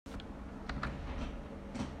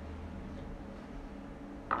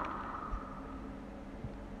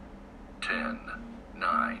10,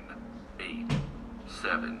 9, 8,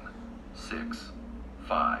 7, 6,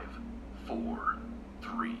 5, 4,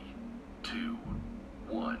 3, 2,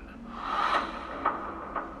 1.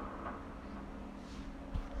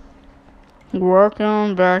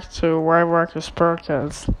 Welcome back to White Rockers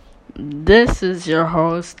Podcast. This is your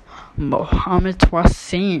host, Mohammed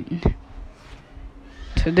Wasim.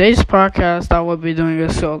 Today's podcast, I will be doing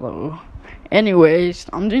a solo. Anyways,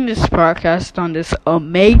 I'm doing this podcast on this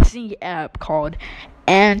amazing app called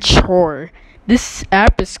Anchor. This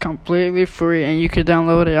app is completely free and you can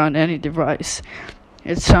download it on any device.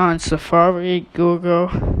 It's on Safari,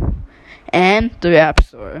 Google, and the App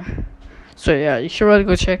Store. So yeah, you should really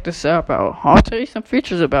go check this app out. I'll tell you some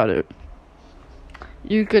features about it.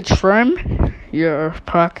 You could trim your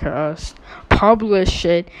podcast, publish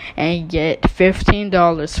it, and get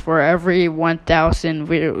 $15 for every 1,000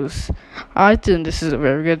 views. I think this is a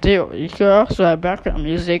very good deal. You could also have background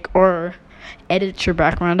music or edit your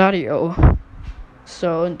background audio.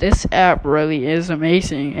 So this app really is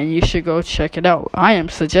amazing, and you should go check it out. I am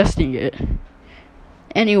suggesting it.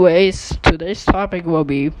 Anyways, today's topic will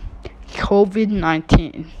be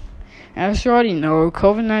COVID-19. As you already know,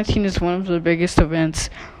 COVID-19 is one of the biggest events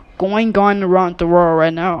going on around the world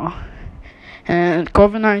right now. And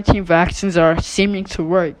COVID-19 vaccines are seeming to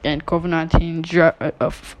work, and COVID-19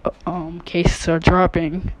 cases are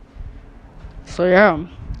dropping. So yeah,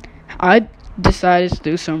 I decided to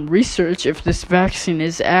do some research if this vaccine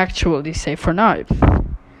is actually safe or not.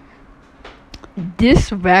 This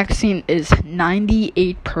vaccine is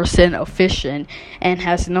 98% efficient and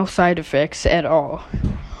has no side effects at all.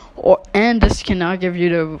 And this cannot give you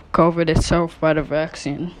the COVID itself by the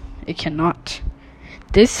vaccine. It cannot.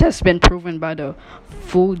 This has been proven by the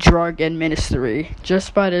Food Drug Administration.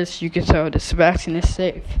 Just by this, you can tell this vaccine is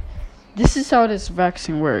safe. This is how this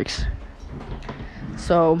vaccine works.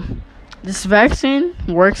 So, this vaccine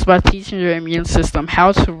works by teaching your immune system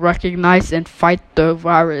how to recognize and fight the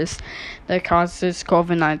virus that causes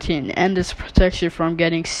COVID-19, and this protects you from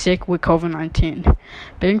getting sick with COVID-19.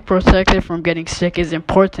 Being protected from getting sick is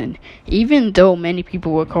important. Even though many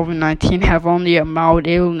people with COVID-19 have only a mild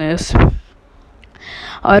illness,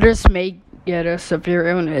 others may get a severe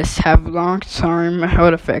illness, have long-term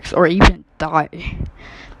health effects, or even die.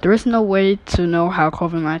 There is no way to know how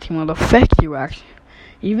COVID-19 will affect you actually.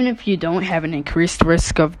 Even if you don't have an increased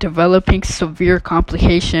risk of developing severe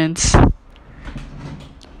complications.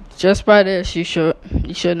 Just by this, you should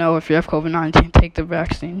know if you have COVID-19, take the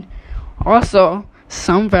vaccine. Also,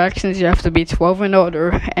 some vaccines you have to be 12 and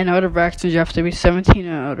older, and other vaccines you have to be 17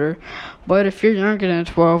 and older. But if you're younger than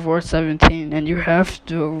 12 or 17 and you have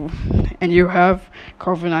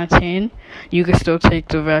COVID-19, you can still take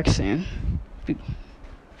the vaccine.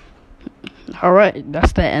 Alright,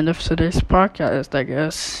 that's the end of today's podcast, I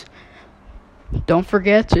guess. Don't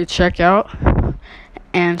forget to check out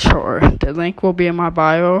Anchor. The link will be in my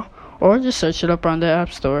bio, or just search it up on the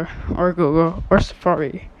App Store, or Google, or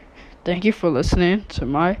Safari. Thank you for listening to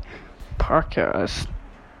my podcast.